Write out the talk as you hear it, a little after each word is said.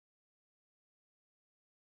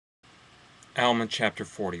Alma chapter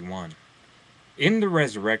 41. In the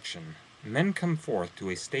resurrection, men come forth to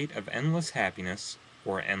a state of endless happiness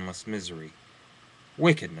or endless misery.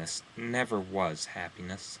 Wickedness never was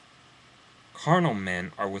happiness. Carnal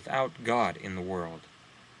men are without God in the world.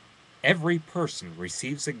 Every person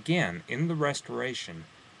receives again in the restoration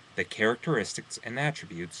the characteristics and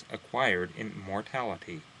attributes acquired in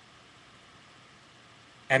mortality.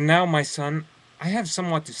 And now, my son, I have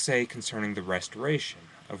somewhat to say concerning the restoration,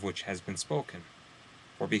 of which has been spoken.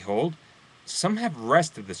 For behold, some have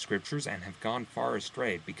wrested the Scriptures and have gone far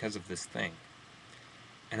astray because of this thing.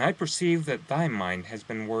 And I perceive that thy mind has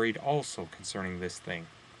been worried also concerning this thing.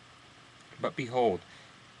 But behold,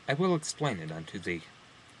 I will explain it unto thee.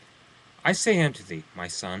 I say unto thee, my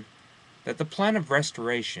son, that the plan of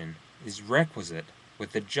restoration is requisite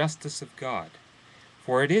with the justice of God.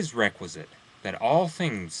 For it is requisite that all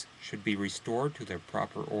things should be restored to their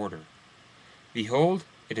proper order. Behold,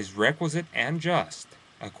 it is requisite and just,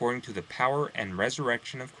 according to the power and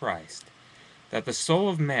resurrection of Christ, that the soul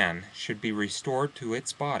of man should be restored to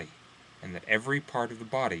its body, and that every part of the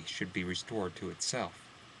body should be restored to itself.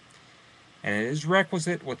 And it is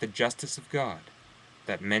requisite with the justice of God,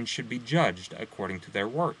 that men should be judged according to their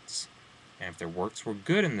works. And if their works were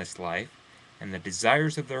good in this life, and the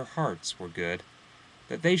desires of their hearts were good,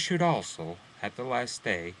 that they should also, at the last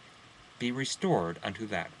day, be restored unto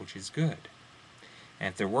that which is good. And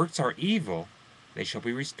if their works are evil, they shall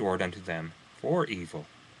be restored unto them for evil.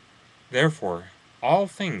 Therefore all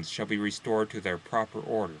things shall be restored to their proper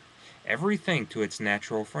order, everything to its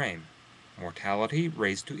natural frame, mortality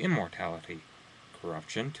raised to immortality,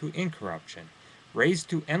 corruption to incorruption, raised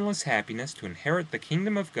to endless happiness to inherit the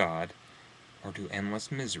kingdom of God, or to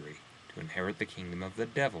endless misery to inherit the kingdom of the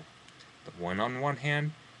devil, the one on one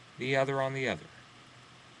hand, the other on the other.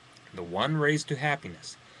 The one raised to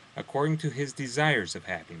happiness, according to his desires of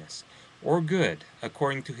happiness, or good,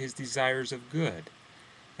 according to his desires of good,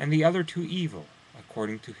 and the other to evil,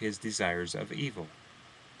 according to his desires of evil.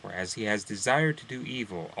 For as he has desired to do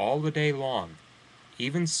evil all the day long,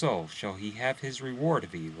 even so shall he have his reward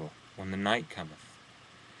of evil when the night cometh.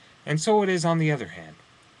 And so it is on the other hand,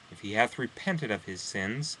 if he hath repented of his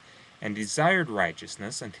sins, and desired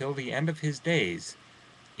righteousness until the end of his days,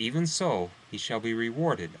 even so he shall be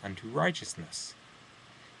rewarded unto righteousness.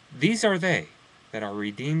 These are they that are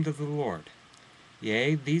redeemed of the Lord.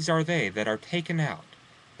 Yea, these are they that are taken out,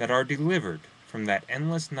 that are delivered from that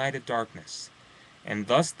endless night of darkness. And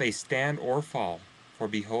thus they stand or fall, for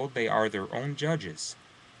behold, they are their own judges,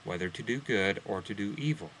 whether to do good or to do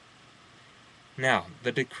evil. Now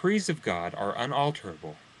the decrees of God are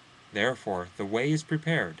unalterable. Therefore the way is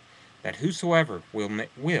prepared, that whosoever will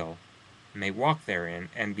may walk therein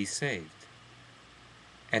and be saved.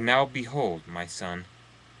 And now behold, my son,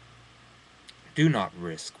 do not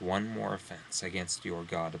risk one more offense against your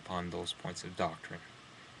God upon those points of doctrine,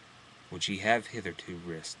 which ye have hitherto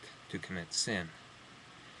risked to commit sin.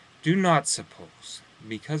 Do not suppose,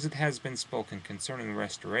 because it has been spoken concerning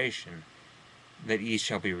restoration, that ye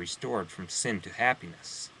shall be restored from sin to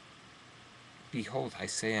happiness. Behold, I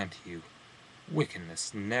say unto you,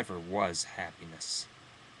 wickedness never was happiness.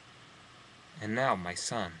 And now, my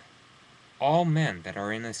son, all men that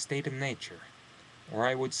are in a state of nature, or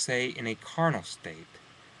I would say in a carnal state,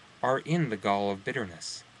 are in the gall of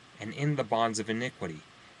bitterness, and in the bonds of iniquity.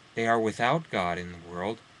 They are without God in the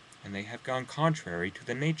world, and they have gone contrary to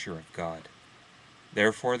the nature of God.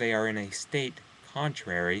 Therefore they are in a state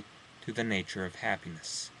contrary to the nature of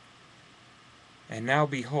happiness. And now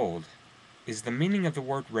behold, is the meaning of the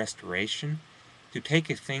word restoration to take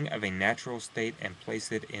a thing of a natural state and place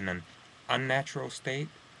it in an unnatural state,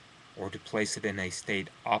 or to place it in a state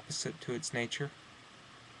opposite to its nature?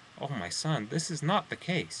 Oh, my son, this is not the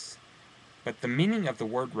case. But the meaning of the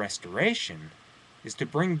word restoration is to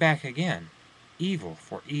bring back again evil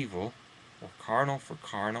for evil, or carnal for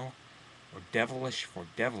carnal, or devilish for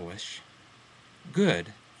devilish,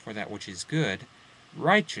 good for that which is good,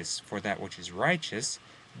 righteous for that which is righteous,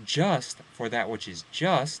 just for that which is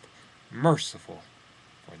just, merciful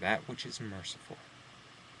for that which is merciful.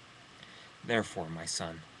 Therefore, my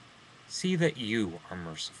son, see that you are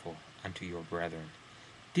merciful unto your brethren.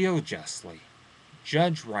 Deal justly,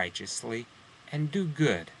 judge righteously, and do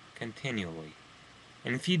good continually.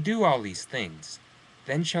 And if ye do all these things,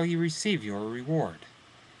 then shall ye receive your reward.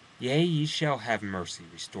 Yea, ye shall have mercy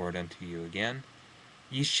restored unto you again.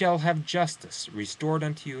 Ye shall have justice restored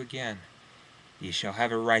unto you again. Ye shall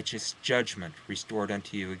have a righteous judgment restored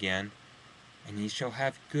unto you again. And ye shall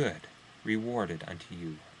have good rewarded unto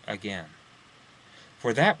you again.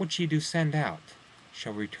 For that which ye do send out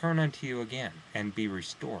shall return unto you again, and be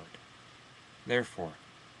restored. Therefore,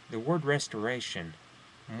 The word restoration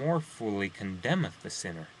more fully condemneth the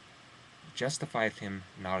sinner, justifieth him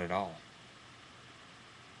not at all.